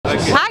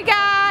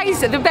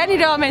the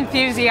Benidorm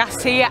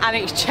enthusiasts here, and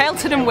it's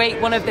Cheltenham week,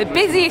 one of the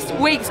busiest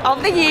weeks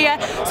of the year,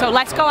 so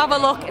let's go have a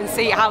look and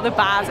see how the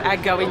bars are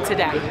going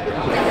today.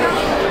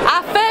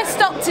 Our first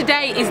stop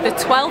today is the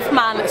 12th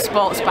Man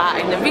Sports Bar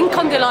in the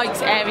Rincon de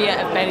Loix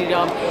area of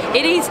Benidorm.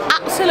 It is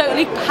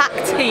absolutely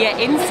packed here,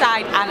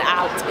 inside and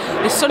out.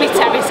 The sunny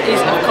terrace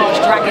is of course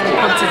dragging the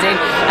punters in,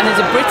 and there's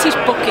a British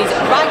bookies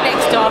right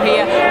next door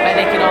here where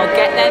they can all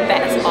get their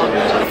bets on.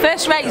 The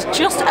first race is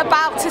just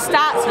about to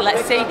start, so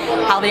let's see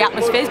how the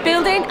atmosphere is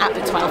building at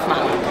the 12th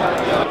Man.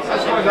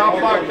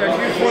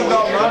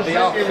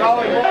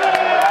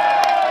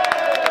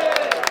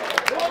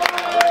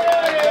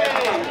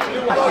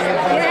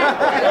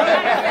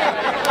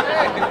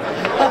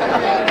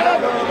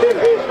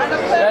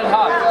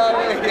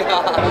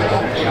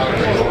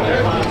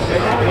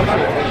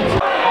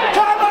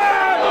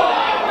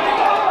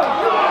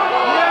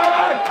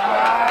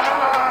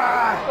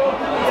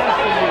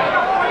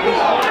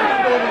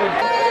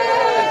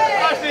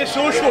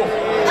 Social.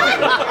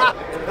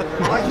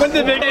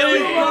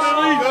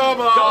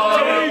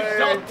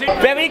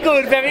 Very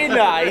good, very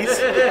nice.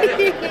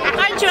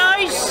 Hi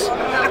Joyce,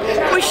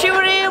 wish you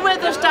were here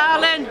with us,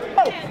 darling.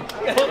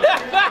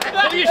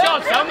 What are you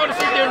shot, Sam? I want to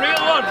see the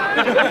real one.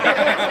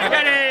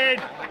 Get in.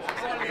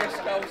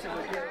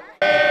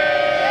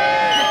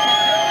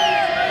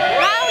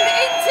 Round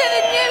into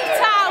the new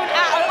town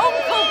at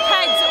Uncle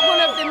Ped's,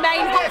 one of the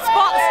main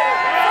hotspots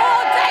for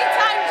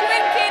daytime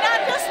drinking,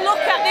 and just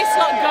look at this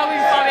lot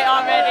going for it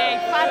already.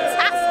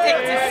 Fantastic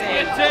to see.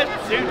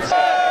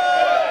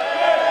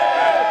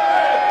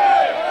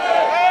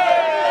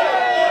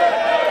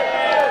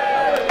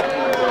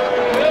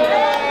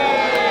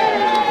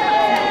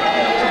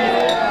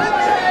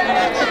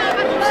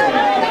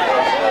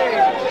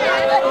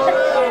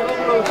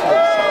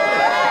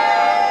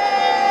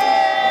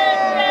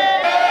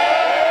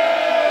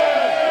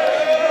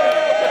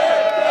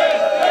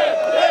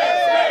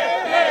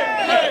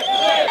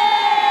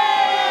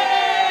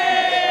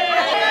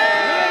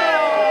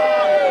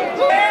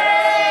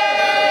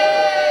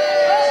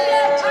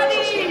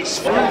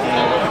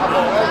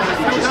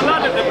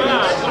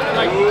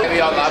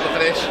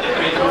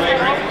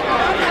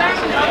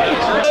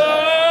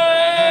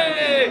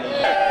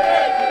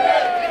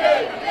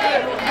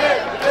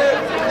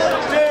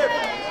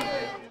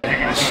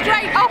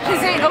 Straight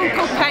opposite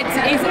Uncle Ped's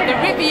is the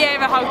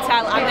Riviera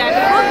Hotel, and their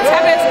front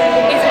terrace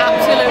is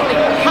absolutely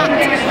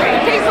packed.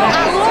 People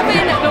are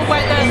loving the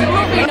weather,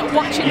 loving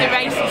watching the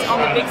races on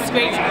the big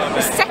screens.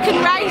 The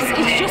second race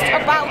is just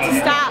about to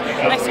start.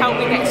 Let's hope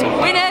we get some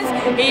winners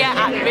here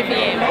at the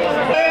Riviera.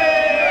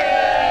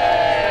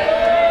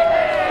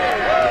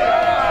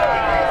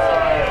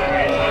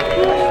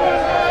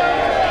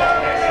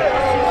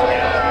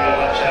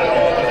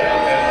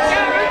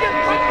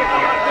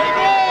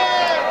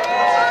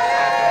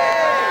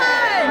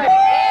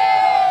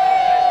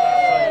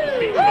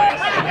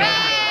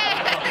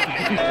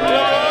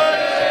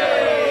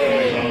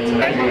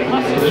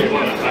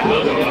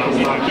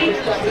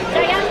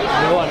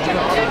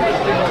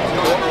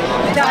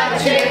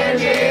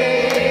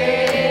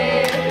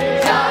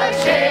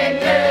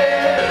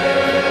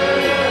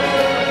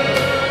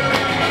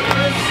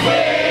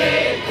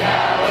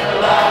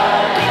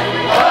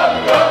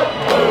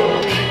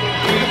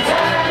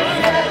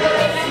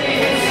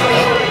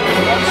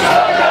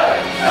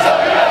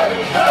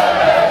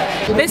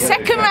 The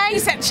second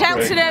race at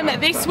Cheltenham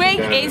this week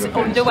is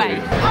underway.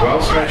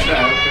 Well stretched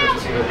out,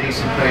 courtesy of a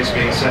decent pace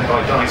being set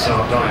by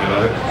Dysart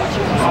Dynamo.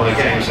 Holly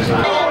Games is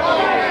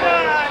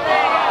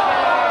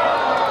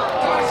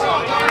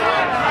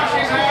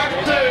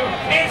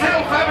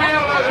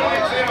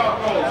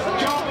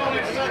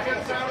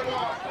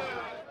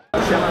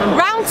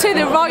Round to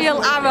the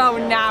Royal Arrow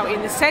now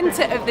in the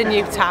centre of the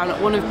new town at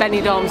one of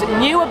Benidorm's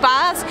newer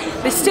bars.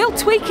 They're still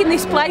tweaking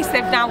this place.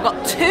 They've now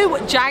got two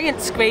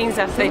giant screens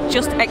as they've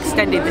just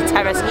extended the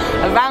terrace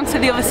around to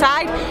the other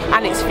side,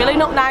 and it's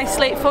filling up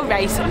nicely for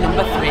race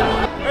number 3.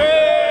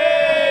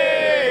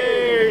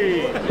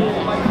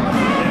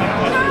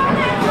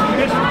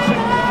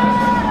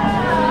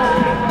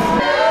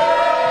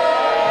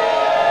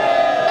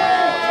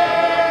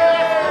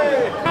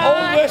 All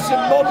this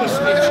and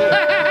modesty.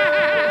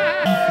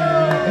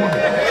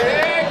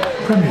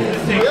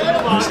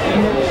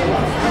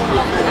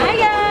 Hi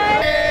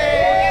guys!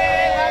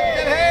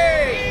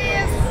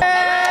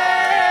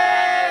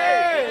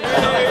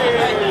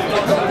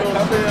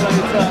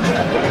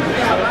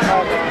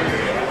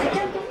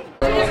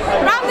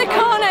 Round the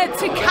corner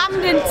to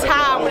Camden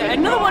Town,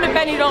 another one of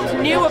Benidorm's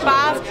newer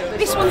bars.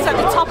 This one's at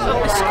the top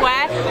of the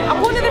square,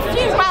 and one of the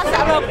few bars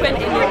that are open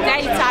in the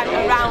daytime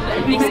around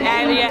this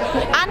area,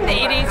 and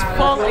it is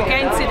full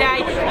again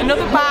today.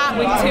 Another bar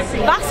with two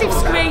massive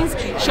screens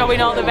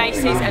showing all the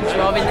races and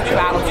drawing the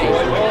crowd in.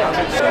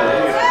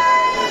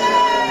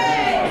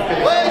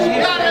 Where's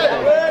Gary?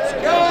 Where's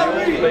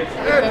Gary?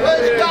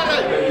 Where's Gary?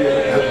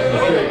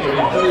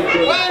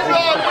 Where's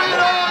Rod? Where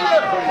are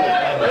you?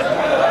 Where are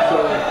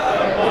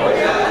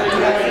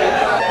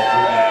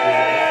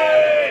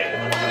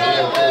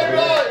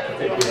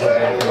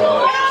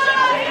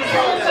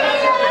you?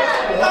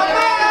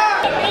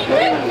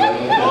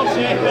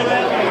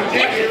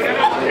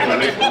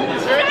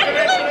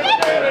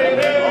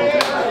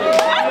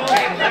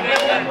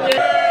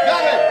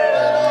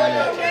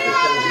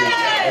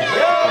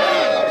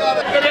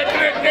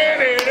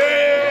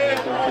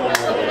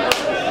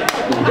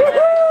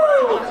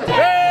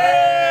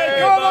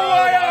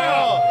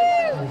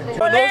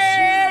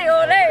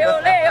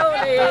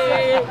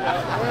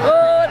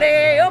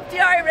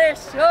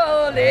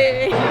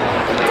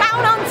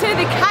 Down onto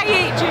the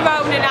Calle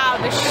Girona now,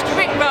 the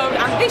strip road,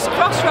 and this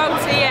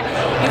crossroads here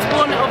is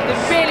one of the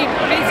really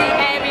busy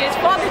areas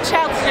for the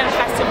Cheltenham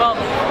Festival.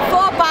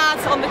 4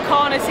 bars on the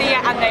corners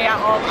here and they are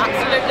all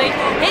absolutely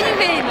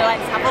heaving.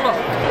 Let's have a look.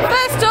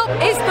 First up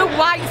is the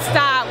White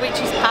Star, which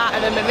is part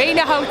of the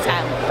Marina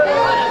Hotel.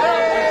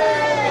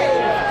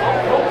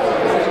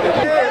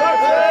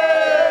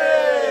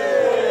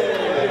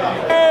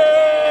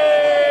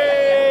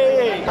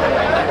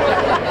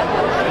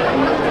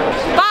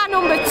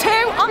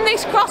 On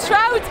this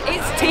crossroads,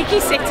 it's Tiki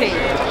City.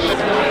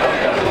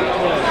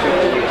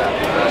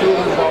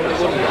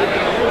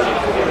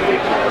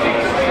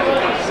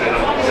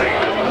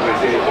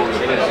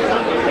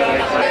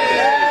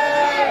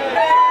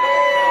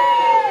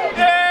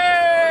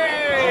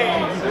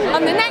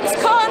 On the next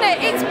corner,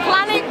 it's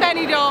Planet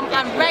Benidorm,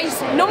 and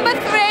race number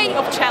 3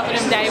 of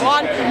Cheltenham Day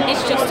 1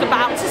 is just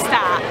about to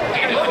start.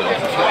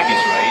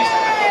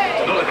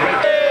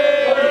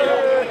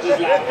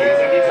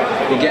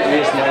 We get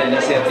this now and I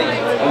think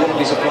I wouldn't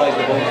be surprised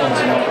if one comes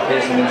and not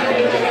facing into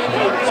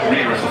the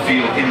rear of the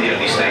field in the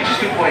early stages.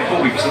 Good way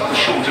forward because they were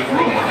short of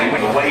room when they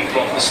went away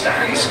from the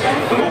stands.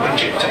 The Morgan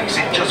Chip takes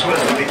it just well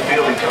in the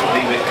midfield and can't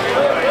leave it.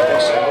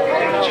 Also,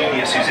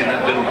 Genius who's in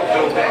that little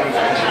field there,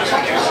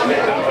 fantastic, who's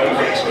led them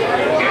over it.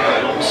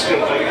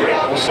 Still over it.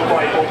 Also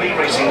by Bobby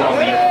racing on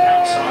the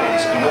outside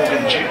is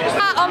Morgan Chip.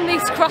 On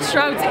this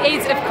crossroads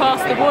is of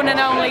course the one and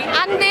only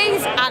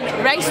Andy's, and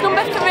race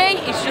number 3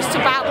 is just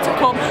about to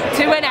come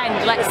to an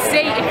end. Let's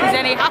see if there's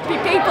any happy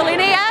people in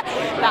here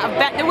that have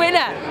bet the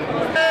winner.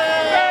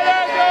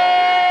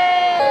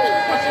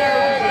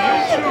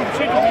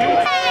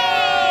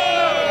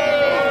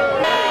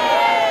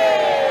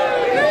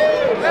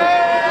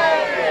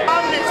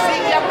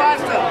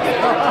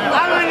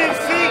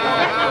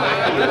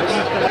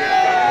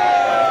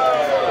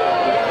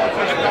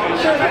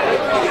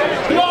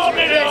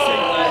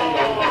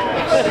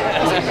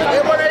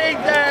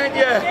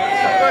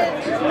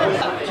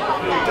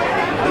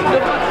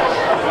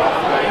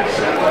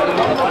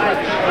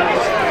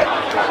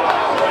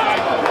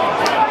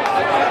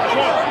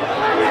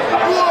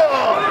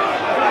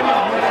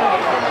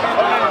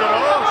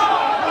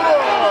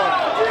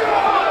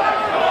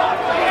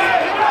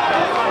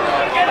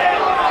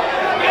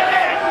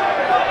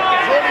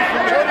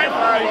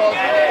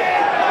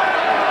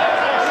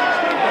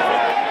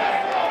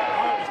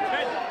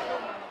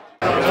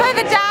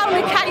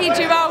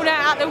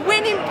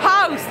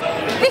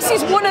 This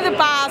is one of the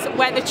bars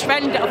where the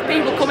trend of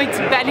people coming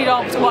to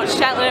Benidorm to watch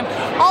Cheltenham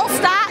all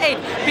started,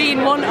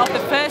 being one of the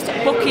first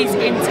bookies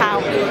in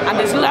town, and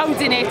there's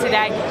loads in here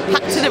today,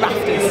 packed to the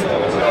rafters.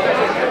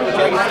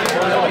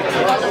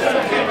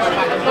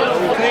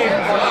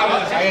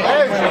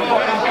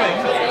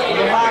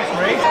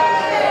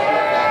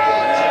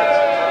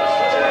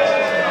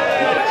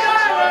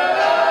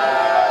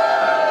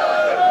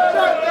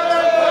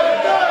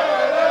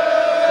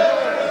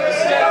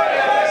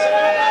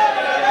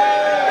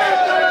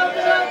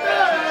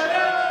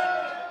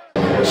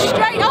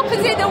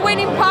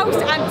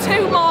 And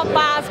 2 more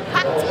bars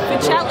packed for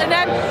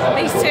Cheltenham.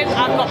 These 2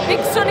 have got big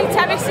sunny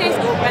terraces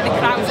where the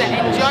crowds are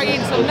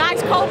enjoying some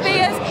nice cold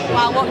beers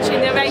while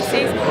watching the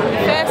races.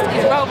 The first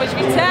is Rover's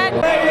Return.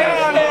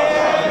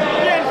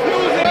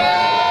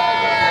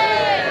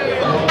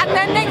 And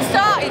then next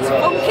door it's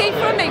Funky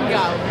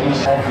Flamingo.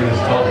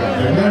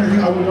 The only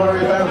thing I would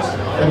worry about,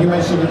 when you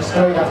mentioned it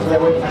straight after they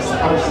went past the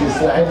houses,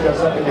 the head goes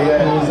up in the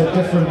air. It was a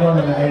different run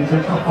in the end,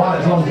 quite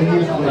as long as it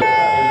used to be.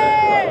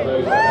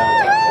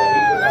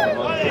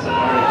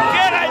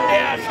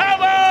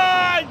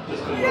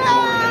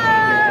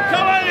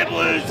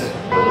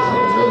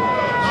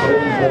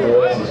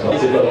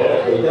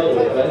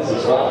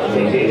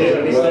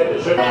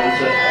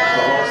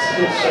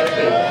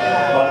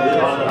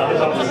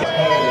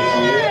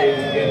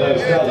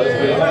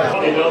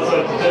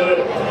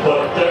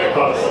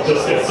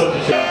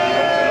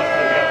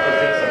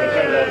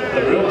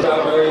 The rules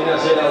are very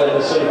national in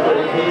the super.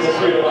 He's a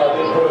freedom I've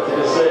been quoted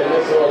as saying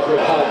this was with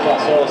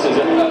high-class horses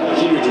at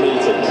huge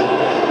meetings.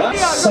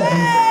 7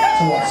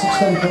 to what,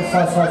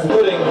 16.55.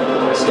 Putting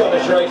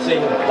Scottish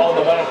racing on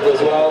the map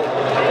as well.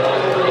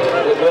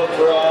 With Run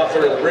for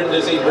Arthur and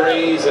Brindisi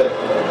Breeze and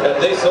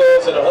this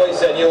horse and a Hoy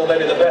Seigneur,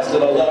 maybe the best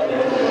of the lot.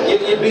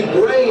 You'd be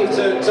brave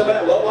to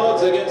bet long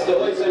odds against the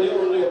Hoy Seigneur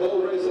running a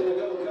bull race in the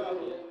Gold Cup.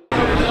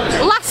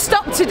 Last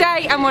stop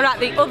today, and we're at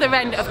the other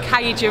end of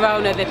Calle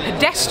Girona, the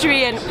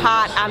pedestrian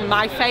part and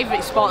my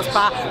favourite sports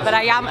bar, but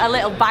I am a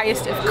little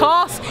biased of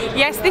course.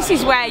 Yes, this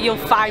is where you'll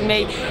find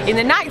me in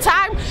the night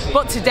time,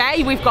 but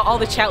today we've got all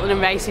the Cheltenham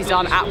races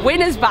on at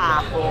Winners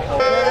Bar.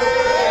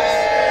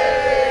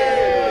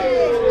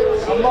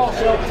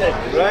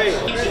 Right.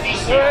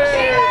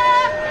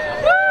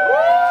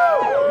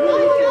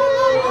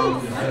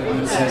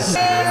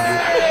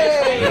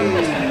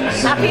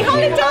 Happy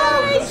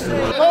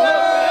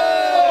holidays!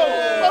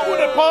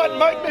 on,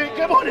 mate,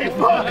 come on in.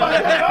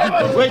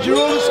 Where's your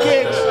roller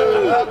skates?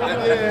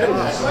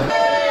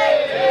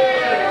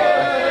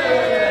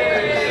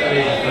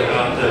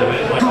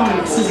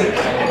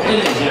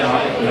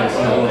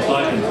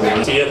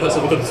 Yeah, put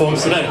up a good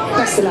performance today.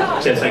 Best of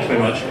luck. Cheers, thank you very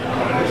much.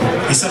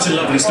 It's such a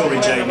lovely story,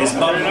 Jane. His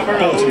mum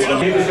brought him to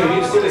the... He's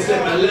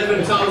still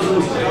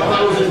 11,000.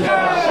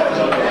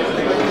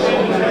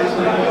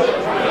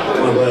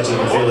 My words, you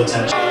can feel the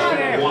tension.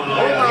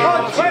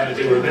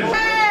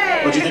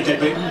 What do you think,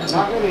 JP?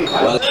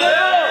 Well,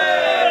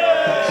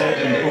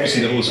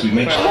 obviously the horse we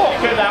mentioned.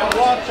 Look at that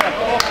water,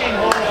 fucking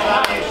horse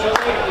that is.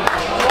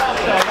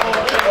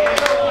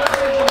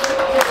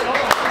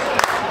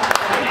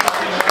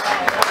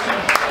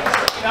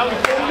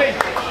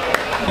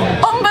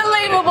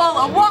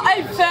 Unbelievable! What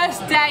a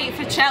first day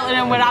for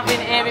Cheltenham we're having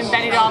here in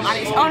Benidorm, and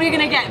it's only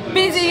going to get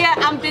busier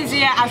and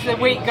busier as the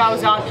week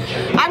goes on.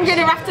 I'm going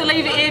to have to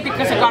leave it here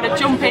because I've got to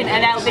jump in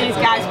and help these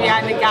guys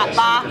behind the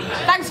bar.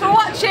 Thanks for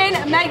watching.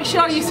 Make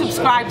sure you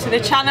subscribe to the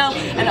channel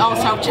and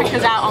also check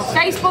us out on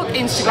Facebook,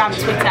 Instagram,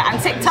 Twitter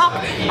and TikTok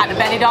at the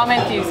Benidorm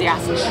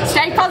Enthusiast.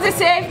 Stay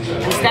positive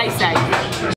and stay safe.